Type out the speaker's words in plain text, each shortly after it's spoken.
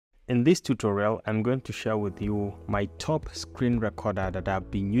In this tutorial, I'm going to share with you my top screen recorder that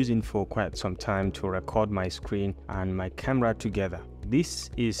I've been using for quite some time to record my screen and my camera together. This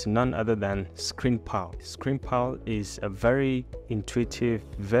is none other than ScreenPal. ScreenPal is a very intuitive,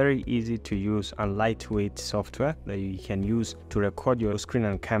 very easy to use and lightweight software that you can use to record your screen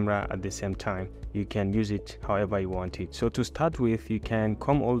and camera at the same time. You can use it however you want it. So to start with, you can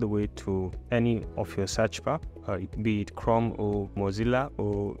come all the way to any of your search bar, be it Chrome or Mozilla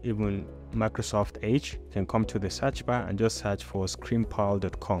or even Microsoft Edge. You can come to the search bar and just search for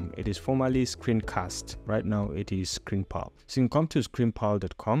ScreenPal.com. It is formerly Screencast. Right now it is ScreenPal. So you can come to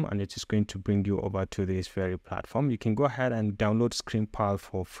ScreenPal.com and it is going to bring you over to this very platform. You can go ahead and download ScreenPal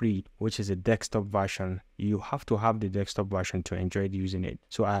for free, which is a desktop version. You have to have the desktop version to enjoy using it.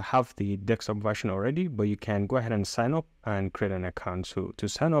 So I have the desktop version already, but you can go ahead and sign up and create an account. So to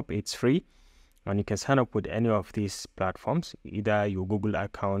sign up, it's free. And you can sign up with any of these platforms, either your Google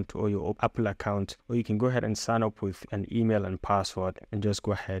account or your Apple account, or you can go ahead and sign up with an email and password and just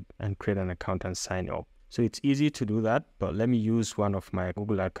go ahead and create an account and sign up. So it's easy to do that, but let me use one of my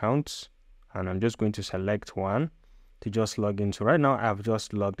Google accounts and I'm just going to select one to just log in. So right now I've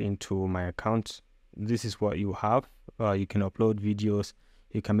just logged into my account. This is what you have. You can upload videos,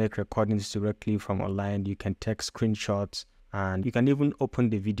 you can make recordings directly from online, you can take screenshots, and you can even open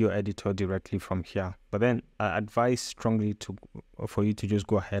the video editor directly from here. But then I advise strongly for you to just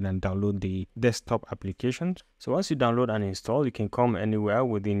go ahead and download the desktop application. So once you download and install, you can come anywhere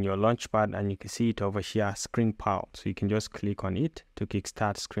within your launchpad and you can see it over here, ScreenPal. So you can just click on it to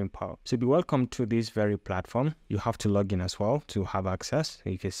kickstart ScreenPal. So be welcome to this very platform. You have to log in as well to have access.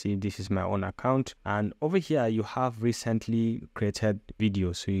 You can see this is my own account. And over here, you have recently created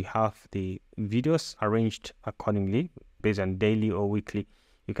videos. So you have the videos arranged accordingly based on daily or weekly.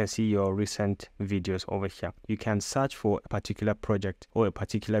 You can see your recent videos over here. You can search for a particular project or a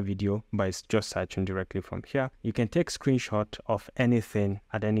particular video by just searching directly from here. You can take screenshot of anything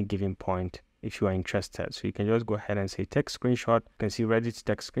at any given point if you are interested. So you can just go ahead and say take screenshot. You can see ready to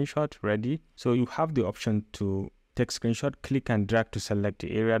take screenshot, ready. So you have the option to take screenshot, click and drag to select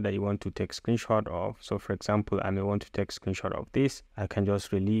the area that you want to take screenshot of. So for example, I may want to take screenshot of this. I can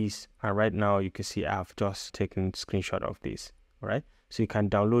just release, and right now you can see I've just taken screenshot of this. All right, so you can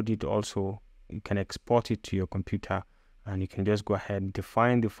download it also. You can export it to your computer and you can just go ahead and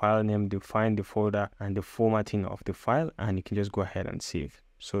define the file name, define the folder and the formatting of the file, and you can just go ahead and save.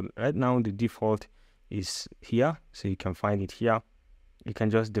 So right now the default is here, so you can find it here. You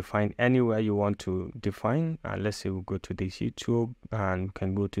can just define anywhere you want to define. Let's say we go to this YouTube and we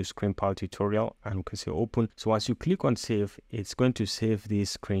can go to ScreenPal tutorial and we can say open. So once you click on save, it's going to save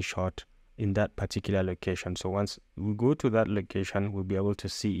this screenshot in that particular location. So once we go to that location, we'll be able to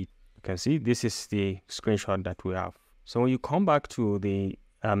see it. You can see this is the screenshot that we have. So when you come back to the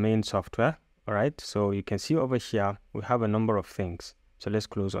main software, all right, so you can see over here, we have a number of things. So let's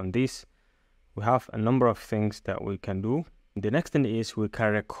close on this. We have a number of things that we can do. The next thing is we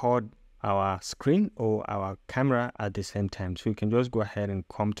can record our screen or our camera at the same time. So you can just go ahead and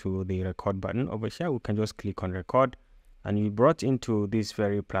come to the record button over here. We can just click on record and you brought into this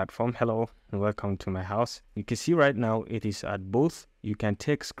very platform. Hello and welcome to my house. You can see right now it is at both. You can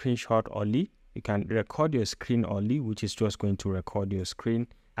take screenshot only. You can record your screen only, which is just going to record your screen.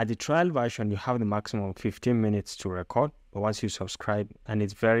 At the trial version, you have the maximum of 15 minutes to record. But once you subscribe, and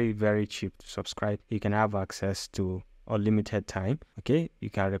it's very, very cheap to subscribe, you can have access to unlimited time. Okay, you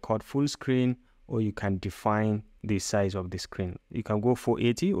can record full screen or you can define the size of the screen. You can go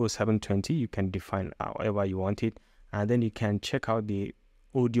 480 or 720. You can define however you want it, and then you can check out the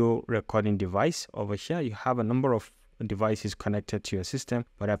audio recording device. Over here you have a number of devices connected to your system,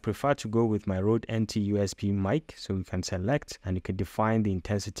 but I prefer to go with my Rode NT USB mic. So you can select and you can define the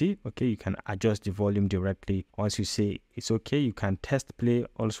intensity. Okay, you can adjust the volume directly. Once you say it's okay, you can test play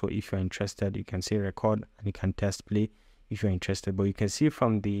also if you're interested. You can say record and you can test play if you're interested, but you can see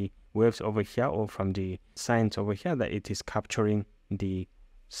from the waves over here or from the signs over here that it is capturing the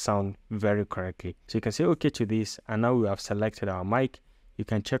sound very correctly. So you can say okay to this, and now we have selected our mic. You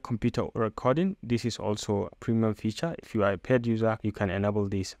can check computer recording. This is also a premium feature. If you are a paid user, you can enable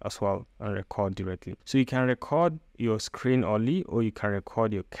this as well and record directly. So you can record your screen only or you can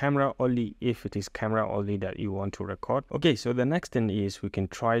record your camera only if it is camera only that you want to record. Okay, so the next thing is we can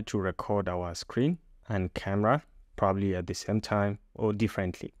try to record our screen and camera probably at the same time or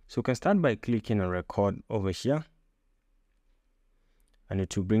differently. So we can start by clicking on record over here. and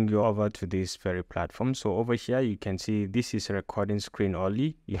it will bring you over to this very platform. So over here, you can see this is a recording screen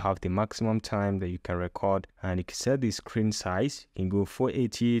only. You have the maximum time that you can record, and you can set the screen size. You can go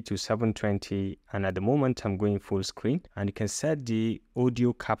 480 to 720, and at the moment I'm going full screen. And you can set the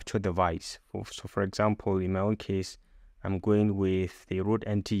audio capture device. So for example, in my own case, I'm going with the Rode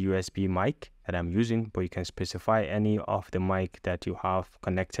NT USB mic that I'm using, but you can specify any of the mic that you have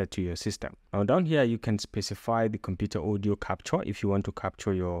connected to your system. Now down here, you can specify the computer audio capture. If you want to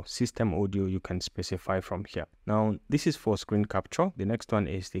capture your system audio, you can specify from here. Now this is for screen capture. The next one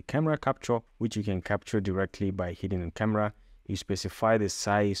is the camera capture, which you can capture directly by hitting the camera. You specify the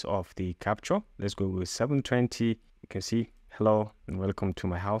size of the capture. Let's go with 720. You can see, hello and welcome to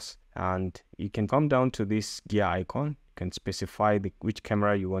my house. And you can come down to this gear icon. You can specify which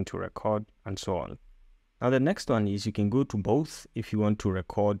camera you want to record and so on. Now the next one is you can go to both if you want to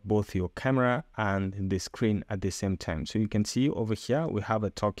record both your camera and the screen at the same time. So you can see over here we have a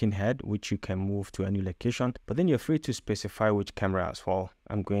talking head which you can move to any location, but then you're free to specify which camera as well.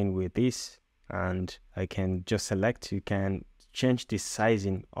 I'm going with this and I can just select. You can change the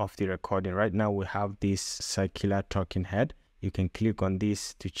sizing of the recording. Right now we have this circular talking head. You can click on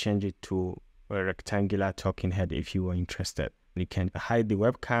this to change it to a rectangular talking head if you are interested. You can hide the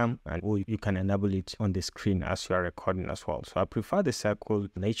webcam, and or you can enable it on the screen as you are recording as well. So I prefer the circle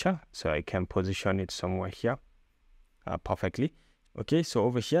nature, so I can position it somewhere here perfectly. Okay, so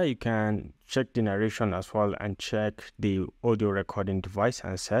over here you can check the narration as well and check the audio recording device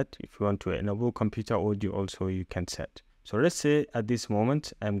and set. If you want to enable computer audio also, you can set. So let's say at this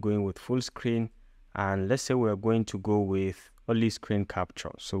moment I'm going with full screen, and let's say we're going to go with only screen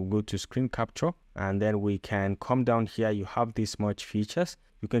capture. So go to screen capture, and then we can come down here. You have these much features.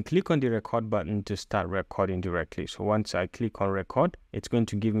 You can click on the record button to start recording directly. So once I click on record, it's going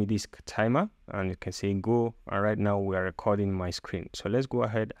to give me this timer, and you can say go. And right now we are recording my screen. So let's go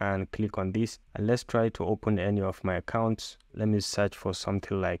ahead and click on this, and let's try to open any of my accounts. Let me search for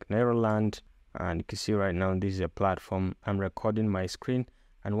something like Netherlands, and you can see right now this is a platform. I'm recording my screen.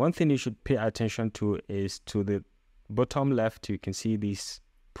 And one thing you should pay attention to is to the bottom left. You can see this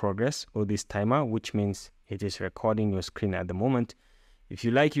progress or this timer, which means it is recording your screen at the moment. If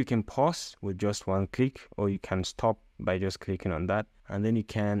you like, you can pause with just one click, or you can stop by just clicking on that, and then you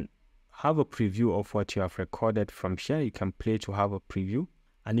can have a preview of what you have recorded from here. You can play to have a preview,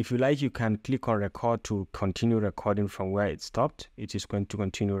 and if you like, you can click on record to continue recording from where it stopped. It is going to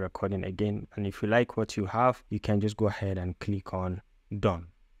continue recording again. And if you like what you have, you can just go ahead and click on done.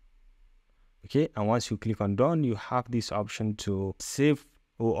 Okay, and once you click on done, you have this option to save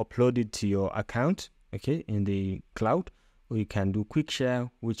or upload it to your account, okay, in the cloud, or you can do quick share,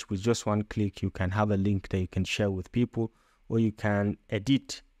 which with just one click you can have a link that you can share with people, or you can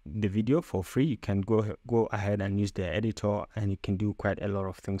edit the video for free. You can go ahead and use the editor, and you can do quite a lot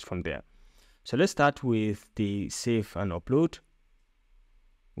of things from there. So let's start with the save and upload,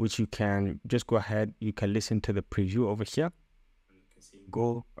 which you can just go ahead. You can listen to the preview over here.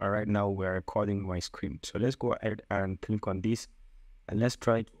 Go. Right now we're recording my screen, so let's go ahead and click on this, and let's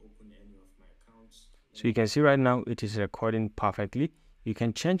try to open any of my accounts. So you can see right now it is recording perfectly. You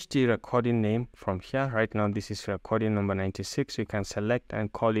can change the recording name from here. Right now this is recording number 96. You can select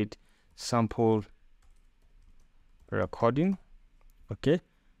and call it sample recording. Okay,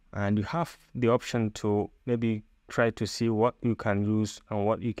 and you have the option to maybe try to see what you can use and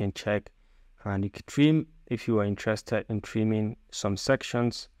what you can check, and you can trim. If you are interested in trimming some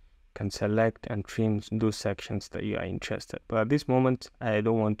sections, you can select and trim those sections that you are interested. But at this moment, I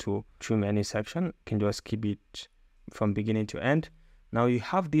don't want to trim any section. You can just keep it from beginning to end. Now you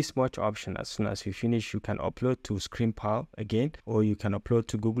have this much option. As soon as you finish, you can upload to ScreenPal again, or you can upload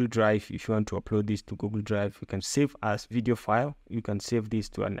to Google Drive. If you want to upload this to Google Drive, you can save as video file. You can save this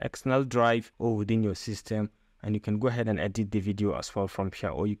to an external drive or within your system. And you can go ahead and edit the video as well from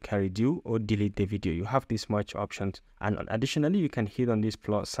here, or you can redo or delete the video. You have this much options, and additionally you can hit on this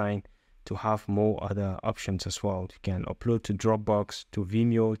plus sign to have more other options as well. You can upload to Dropbox, to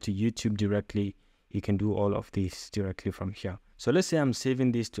Vimeo, to YouTube directly. You can do all of this directly from here. So let's say I'm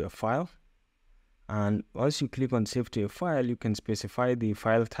saving this to a file, and once you click on save to a file, you can specify the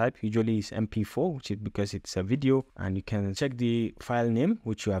file type. Usually it's MP4, which is because it's a video, and you can check the file name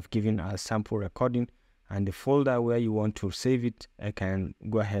which you have given as sample recording, and the folder where you want to save it. I can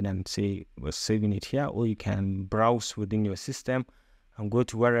go ahead and say we're saving it here, or you can browse within your system and go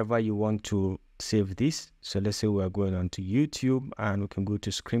to wherever you want to save this. So let's say we're going on to YouTube, and we can go to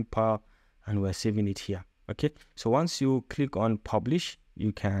ScreenPal, and we're saving it here. Okay, so once you click on publish,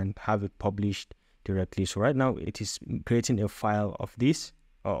 you can have it published directly. So right now it is creating a file of this.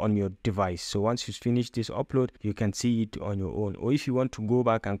 on your device. So once you finish this upload, you can see it on your own. Or if you want to go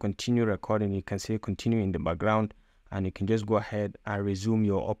back and continue recording, you can say continue in the background, and you can just go ahead and resume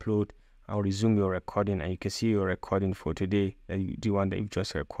your upload and resume your recording, and you can see your recording for today. The one that you've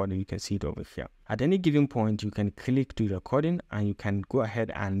just recorded, you can see it over here. At any given point, you can click to recording and you can go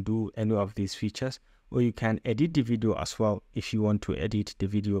ahead and do any of these features, or you can edit the video as well if you want to edit the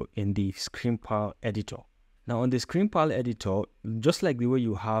video in the ScreenPal editor. Now on the ScreenPal editor, just like the way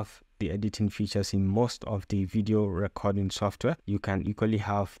you have the editing features in most of the video recording software, you can equally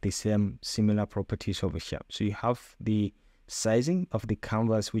have the same similar properties over here. So you have the sizing of the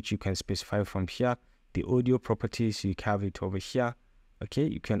canvas, which you can specify from here. The audio properties, you have it over here. Okay,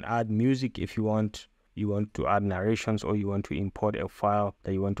 you can add music if you want. You want to add narrations, or you want to import a file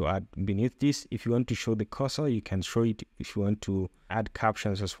that you want to add beneath this. If you want to show the cursor, you can show it. If you want to add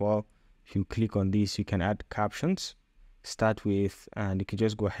captions as well, if you click on this, you can add captions. Start with, and you can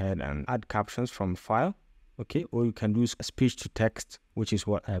just go ahead and add captions from file. Okay, or you can do speech to text, which is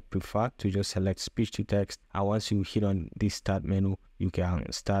what I prefer, to just select speech to text. And once you hit on this start menu, you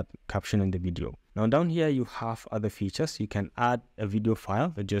can start captioning the video. Now down here, you have other features. You can add a video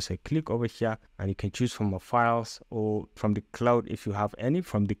file with just a click over here, and you can choose from your files or from the cloud if you have any,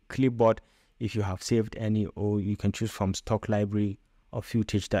 from the clipboard if you have saved any, or you can choose from stock library of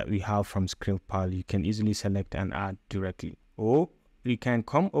footage that we have from ScreenPal. You can easily select and add directly. Or you can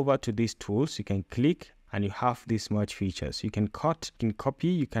come over to these tools, you can click, and you have these merge features. You can cut, you can copy,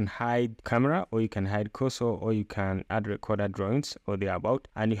 you can hide camera, or you can hide cursor, or you can add recorder drawings or the about.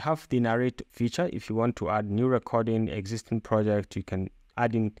 And you have the narrate feature. If you want to add new recording, existing project, you can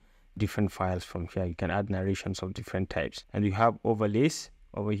add in different files from here. You can add narrations of different types. And you have overlays.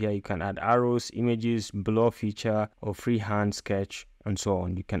 Over here, you can add arrows, images, blur feature, or freehand sketch, and so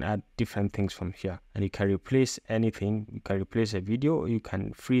on. You can add different things from here, and you can replace anything. You can replace a video, or you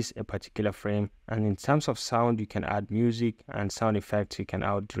can freeze a particular frame. And in terms of sound, you can add music and sound effects. You can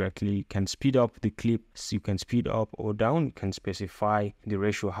add directly. You can speed up the clips. You can speed up or down. You can specify the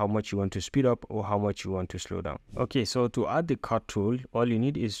ratio, how much you want to speed up or how much you want to slow down. Okay, so to add the cut tool, all you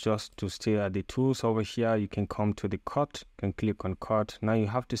need is just to stay at the tools over here. You can come to the cut, you can click on cut. Now you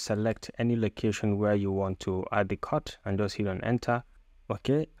have to select any location where you want to add the cut, and just hit on enter.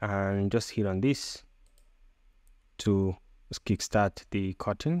 Okay, and just hit on this to kickstart the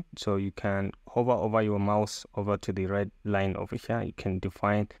cutting. So you can hover over your mouse over to the red line over here. You can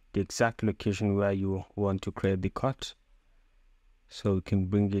define the exact location where you want to create the cut. So you can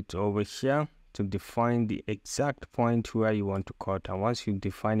bring it over here to define the exact point where you want to cut. And once you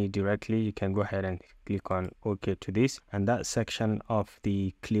define it directly, you can go ahead and click on OK to this, and that section of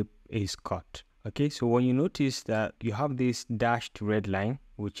the clip is cut. Okay, so when you notice that you have this dashed red line,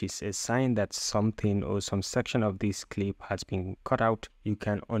 which is a sign that something or some section of this clip has been cut out, you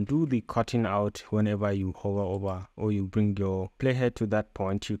can undo the cutting out whenever you hover over or you bring your playhead to that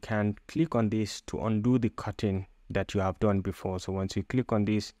point. You can click on this to undo the cutting that you have done before. So once you click on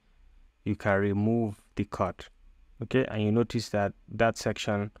this, you can remove the cut. Okay, and you notice that that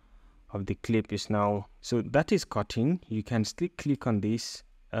section of the clip is now, so that is cutting. You can still click on this,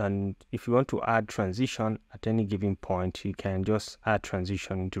 and if you want to add transition at any given point, you can just add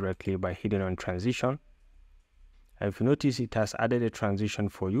transition directly by hitting on transition. And if you notice, it has added a transition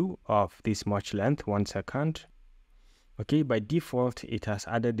for you of this much length, 1 second. Okay, by default it has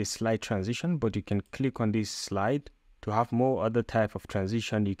added the slide transition, but you can click on this slide to have more other type of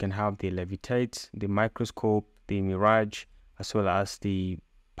transition. You can have the levitate, the microscope, the mirage, as well as the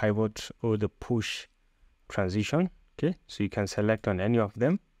pivot or the push transition. Okay, so you can select on any of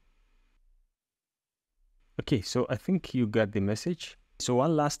them. Okay, so I think you got the message. So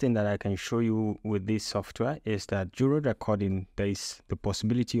one last thing that I can show you with this software is that during recording, there is the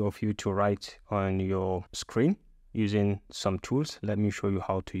possibility of you to write on your screen using some tools. Let me show you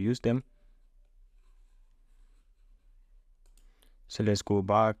how to use them. So let's go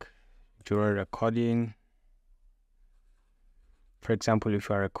back during recording. For example, if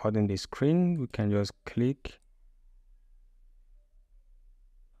you are recording the screen, we can just click.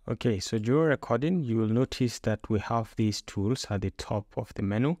 Okay, so during recording, you will notice that we have these tools at the top of the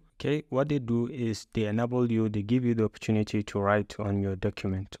menu. Okay, what they do is they enable you, they give you the opportunity to write on your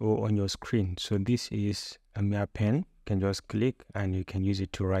document or on your screen. So this is a mere pen. You can just click and you can use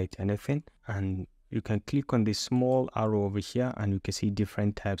it to write anything. And you can click on the small arrow over here and you can see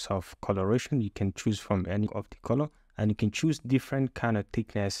different types of coloration. You can choose from any of the color, and you can choose different kind of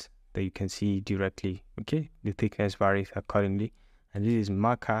thickness that you can see directly. Okay, the thickness varies accordingly. And this is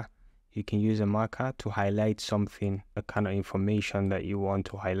marker. You can use a marker to highlight something, a kind of information that you want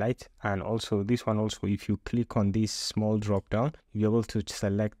to highlight. And also this one also, if you click on this small drop down, you're able to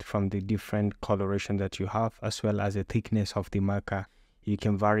select from the different coloration that you have, as well as the thickness of the marker. You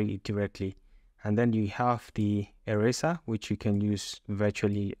can vary it directly. And then you have the eraser, which you can use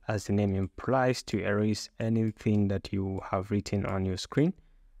virtually, as the name implies, to erase anything that you have written on your screen.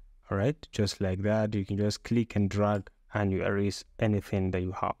 All right, just like that. You can just click and drag and you erase anything that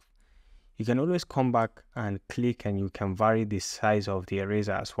you have. You can always come back and click, and you can vary the size of the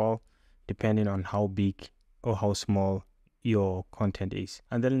eraser as well, depending on how big or how small your content is.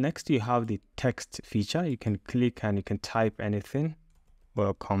 And then next you have the text feature. You can click and you can type anything.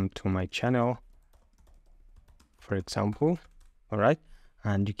 Welcome to my channel, for example. All right,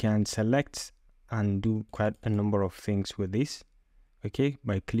 and you can select and do quite a number of things with this. Okay,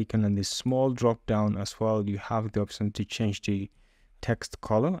 by clicking on this small drop down as well, you have the option to change the text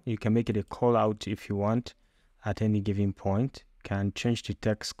color. You can make it a call out if you want at any given point. You can change the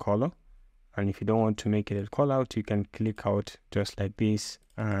text color, and if you don't want to make it a call out, you can click out just like this.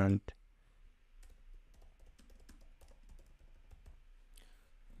 And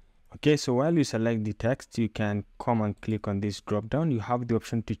okay, so while you select the text, you can come and click on this drop down. You have the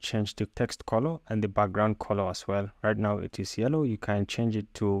option to change the text color and the background color as well. Right now it is yellow. You can change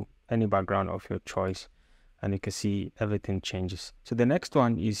it to any background of your choice, and you can see everything changes. So the next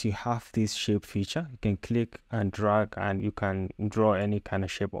one is you have this shape feature. You can click and drag and you can draw any kind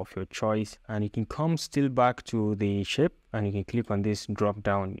of shape of your choice, and you can come still back to the shape and you can click on this drop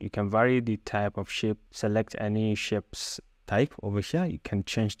down. You can vary the type of shape, select any shapes type over here. You can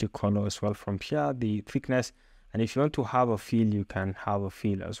change the color as well from here, the thickness, and if you want to have a fill, you can have a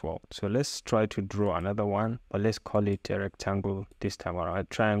fill as well. So let's try to draw another one, but let's call it a rectangle this time around, a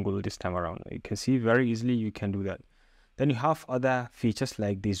triangle this time around. You can see very easily you can do that. Then you have other features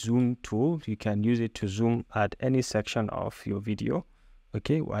like the zoom tool. You can use it to zoom at any section of your video.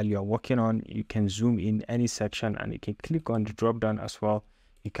 Okay, while you are working on, you can zoom in any section, and you can click on the drop down as well.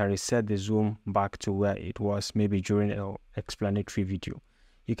 You can reset the zoom back to where it was maybe during an explanatory video.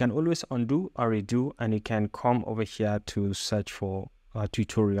 You can always undo or redo, and you can come over here to search for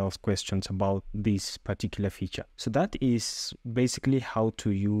tutorials, questions about this particular feature. So that is basically how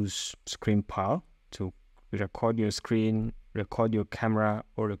to use ScreenPal to record your screen, record your camera,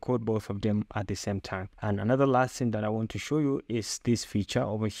 or record both of them at the same time. And another last thing that I want to show you is this feature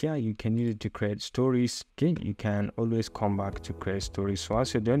over here. You can use it to create stories. Okay, you can always come back to create stories. So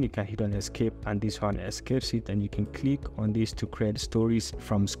as you're done, you can hit on escape, and this one escapes it, and you can click on this to create stories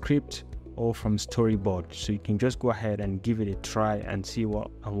from script or from storyboard. So you can just go ahead and give it a try and see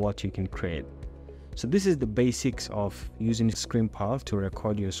what you can create. So this is the basics of using ScreenPal to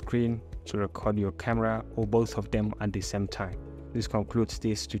record your screen, to record your camera, or both of them at the same time. This concludes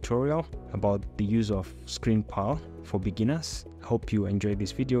this tutorial about the use of ScreenPal for beginners. I hope you enjoyed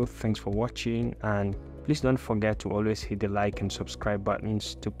this video. Thanks for watching, and please don't forget to always hit the like and subscribe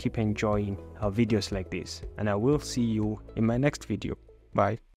buttons to keep enjoying our videos like this. And I will see you in my next video.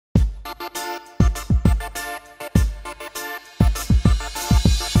 Bye.